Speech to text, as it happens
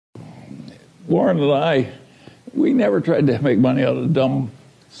Warren and I, we never tried to make money out of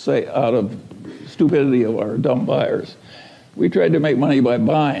stupidity of our dumb buyers. We tried to make money by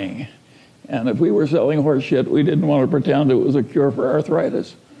buying. And if we were selling horse shit, we didn't want to pretend it was a cure for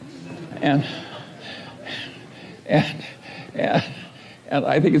arthritis. And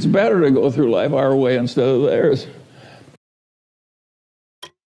I think it's better to go through life our way instead of theirs.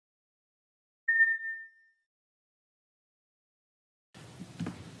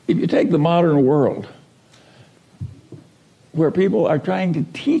 If you take the modern world, where people are trying to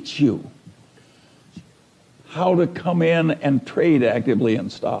teach you how to come in and trade actively in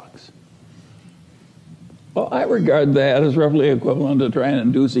stocks, well, I regard that as roughly equivalent to trying to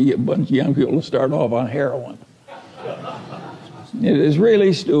induce a bunch of young people to start off on heroin. It is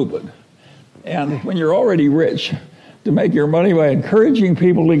really stupid. And when you're already rich, to make your money by encouraging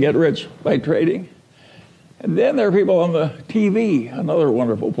people to get rich by trading. And then there are people on the TV, another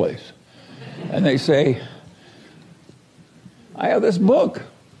wonderful place. And they say, I have this book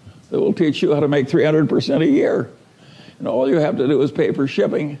that will teach you how to make 300% a year. And all you have to do is pay for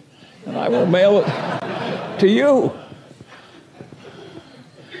shipping, and I will mail it to you.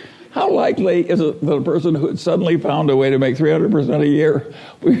 How likely is it that a person who had suddenly found a way to make 300% a year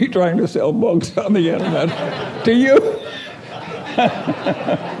would be trying to sell books on the internet to you?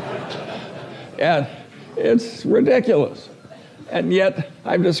 And it's ridiculous. And yet,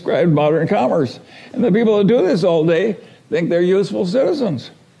 I've described modern commerce. And the people who do this all day think they're useful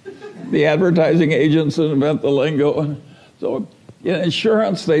citizens. The advertising agents that invent the lingo. So in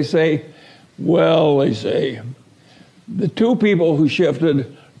insurance, they say, the two people who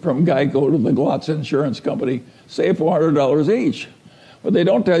shifted from Geico to the Glotz Insurance Company saved $400 each. What they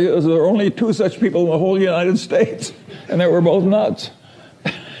don't tell you is there are only two such people in the whole United States, and they were both nuts.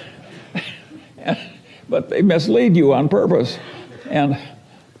 But they mislead you on purpose. And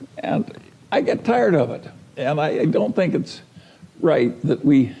I get tired of it. And I don't think it's right that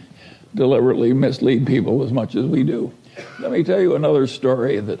we deliberately mislead people as much as we do. Let me tell you another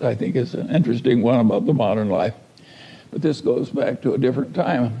story that I think is an interesting one about the modern life. But this goes back to a different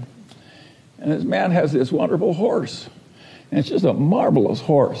time. And this man has this wonderful horse. And it's just a marvelous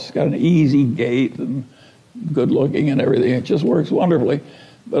horse. It's got an easy gait and good looking and everything. It just works wonderfully.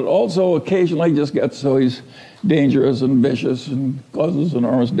 But also occasionally just gets so he's dangerous and vicious and causes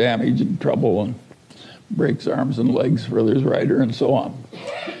enormous damage and trouble and breaks arms and legs for his rider and so on.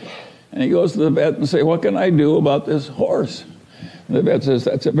 And he goes to the vet and says, what can I do about this horse? And the vet says,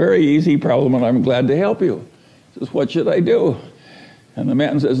 that's a very easy problem and I'm glad to help you. He says, what should I do? And the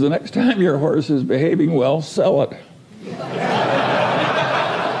man says, the next time your horse is behaving well, sell it.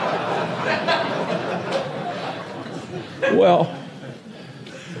 Well,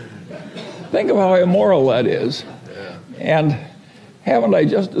 think of how immoral that is. And haven't I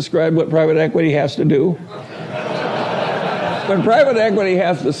just described what private equity has to do? When private equity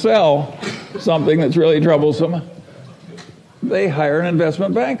has to sell something that's really troublesome, they hire an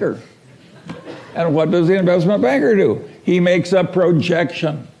investment banker. And what does the investment banker do? He makes a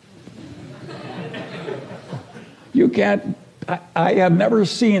projection. You can't, I have never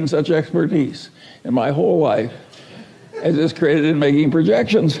seen such expertise in my whole life as is created in making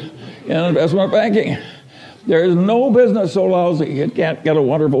projections in investment banking. There is no business so lousy it can't get a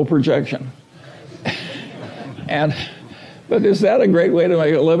wonderful projection. But is that a great way to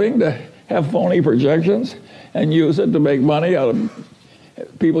make a living, to have phony projections and use it to make money out of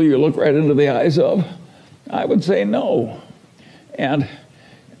people you look right into the eyes of? I would say no. And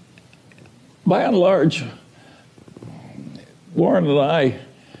by and large, Warren and I,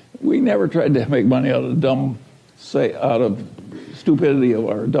 we never tried to make money out of stupidity of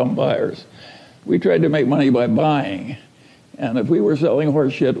our dumb buyers. We tried to make money by buying. And if we were selling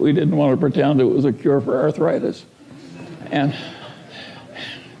horse shit, we didn't want to pretend it was a cure for arthritis. And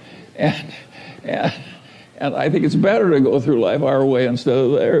I think it's better to go through life our way instead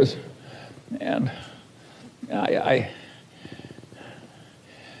of theirs. And I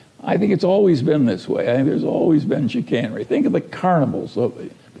think it's always been this way. I think there's always been chicanery. Think of the carnivals,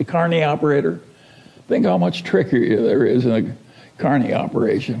 the carny operator. Think how much trickery there is in a carny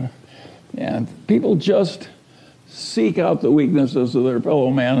operation. And people just seek out the weaknesses of their fellow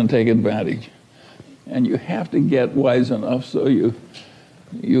man and take advantage. And you have to get wise enough so you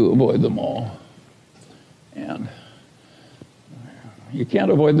avoid them all. And you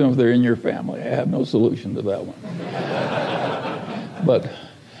can't avoid them if they're in your family. I have no solution to that one. But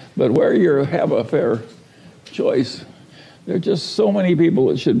where you have a fair choice, there are just so many people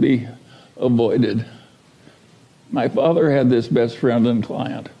that should be avoided. My father had this best friend and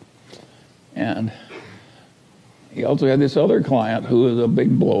client. And he also had this other client who was a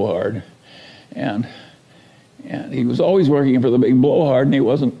big blowhard. And he was always working for the big blowhard, and he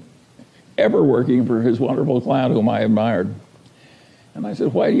wasn't ever working for his wonderful client whom I admired. And I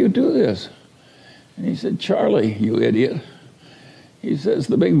said, "Why do you do this?" And he said, "Charlie, you idiot." He says,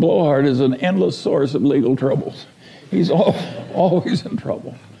 "The big blowhard is an endless source of legal troubles. He's always in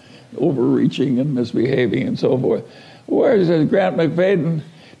trouble, overreaching and misbehaving and so forth. Whereas Grant McFadden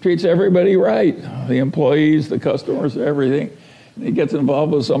treats everybody right, the employees, the customers, everything. And he gets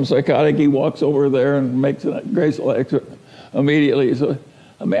involved with some psychotic, he walks over there and makes a graceful exit immediately. So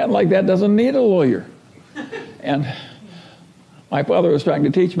a man like that doesn't need a lawyer." And my father was trying to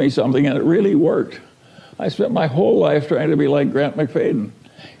teach me something, and it really worked. I spent my whole life trying to be like Grant McFadden.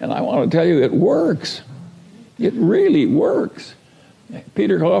 And I want to tell you, it works. It really works.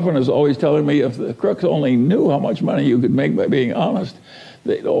 Peter Coffin is always telling me if the crooks only knew how much money you could make by being honest,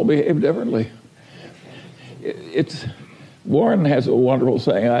 they'd all behave differently. Warren has a wonderful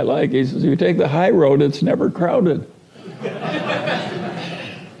saying I like. He says, "If you take the high road, it's never crowded."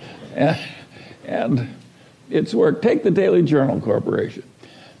 and it's worked. Take the Daily Journal Corporation.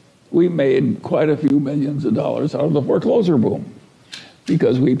 We made quite a few millions of dollars out of the foreclosure boom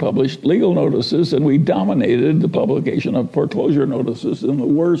because we published legal notices and we dominated the publication of foreclosure notices in the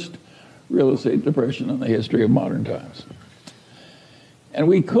worst real estate depression in the history of modern times. And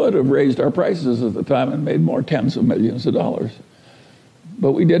we could have raised our prices at the time and made more tens of millions of dollars,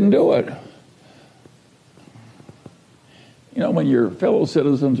 but we didn't do it. You know, when your fellow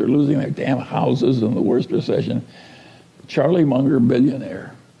citizens are losing their damn houses in the worst recession, Charlie Munger,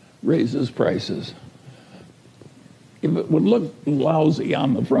 billionaire, raises prices. If it would look lousy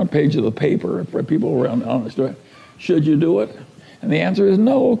on the front page of the paper for people around on the street, should you do it? And the answer is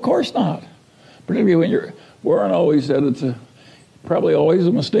no, of course not. Particularly when Warren always said it's probably always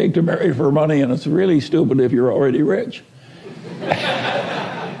a mistake to marry for money, and it's really stupid if you're already rich.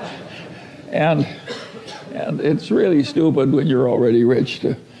 and it's really stupid when you're already rich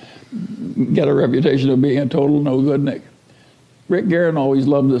to get a reputation of being a total no-goodnik. Rick Guerin always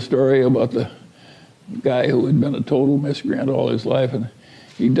loved the story about the guy who had been a total miscreant all his life, and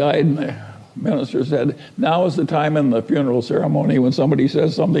he died, and the minister said, "Now is the time in the funeral ceremony when somebody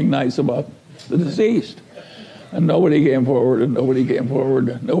says something nice about the deceased." And nobody came forward, and nobody came forward,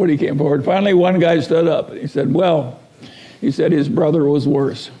 and nobody came forward. Finally, one guy stood up, and he said, "Well," he said, "his brother was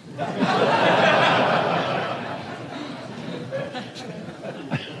worse."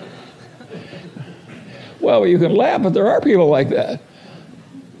 Well, you can laugh, but there are people like that.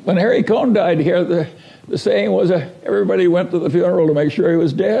 When Harry Cohn died here, the saying was everybody went to the funeral to make sure he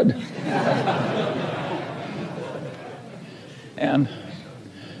was dead. and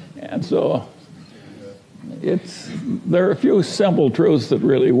so there are a few simple truths that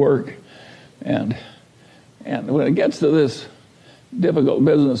really work. And when it gets to this difficult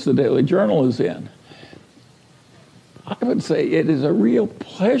business the Daily Journal is in, I would say it is a real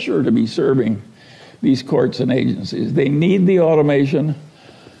pleasure to be serving these courts and agencies. They need the automation.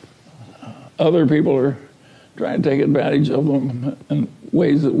 Other people are trying to take advantage of them in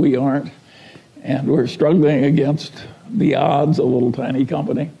ways that we aren't. And we're struggling against the odds, a little tiny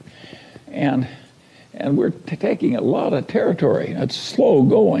company. And we're taking a lot of territory. It's slow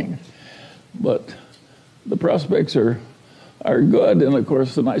going, but the prospects are good. And of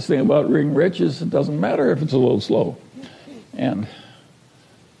course, the nice thing about being rich is it doesn't matter if it's a little slow. And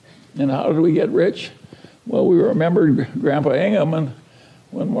how did we get rich? Well, we remembered Grandpa Ingham, and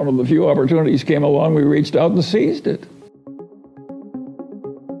when one of the few opportunities came along, we reached out and seized it.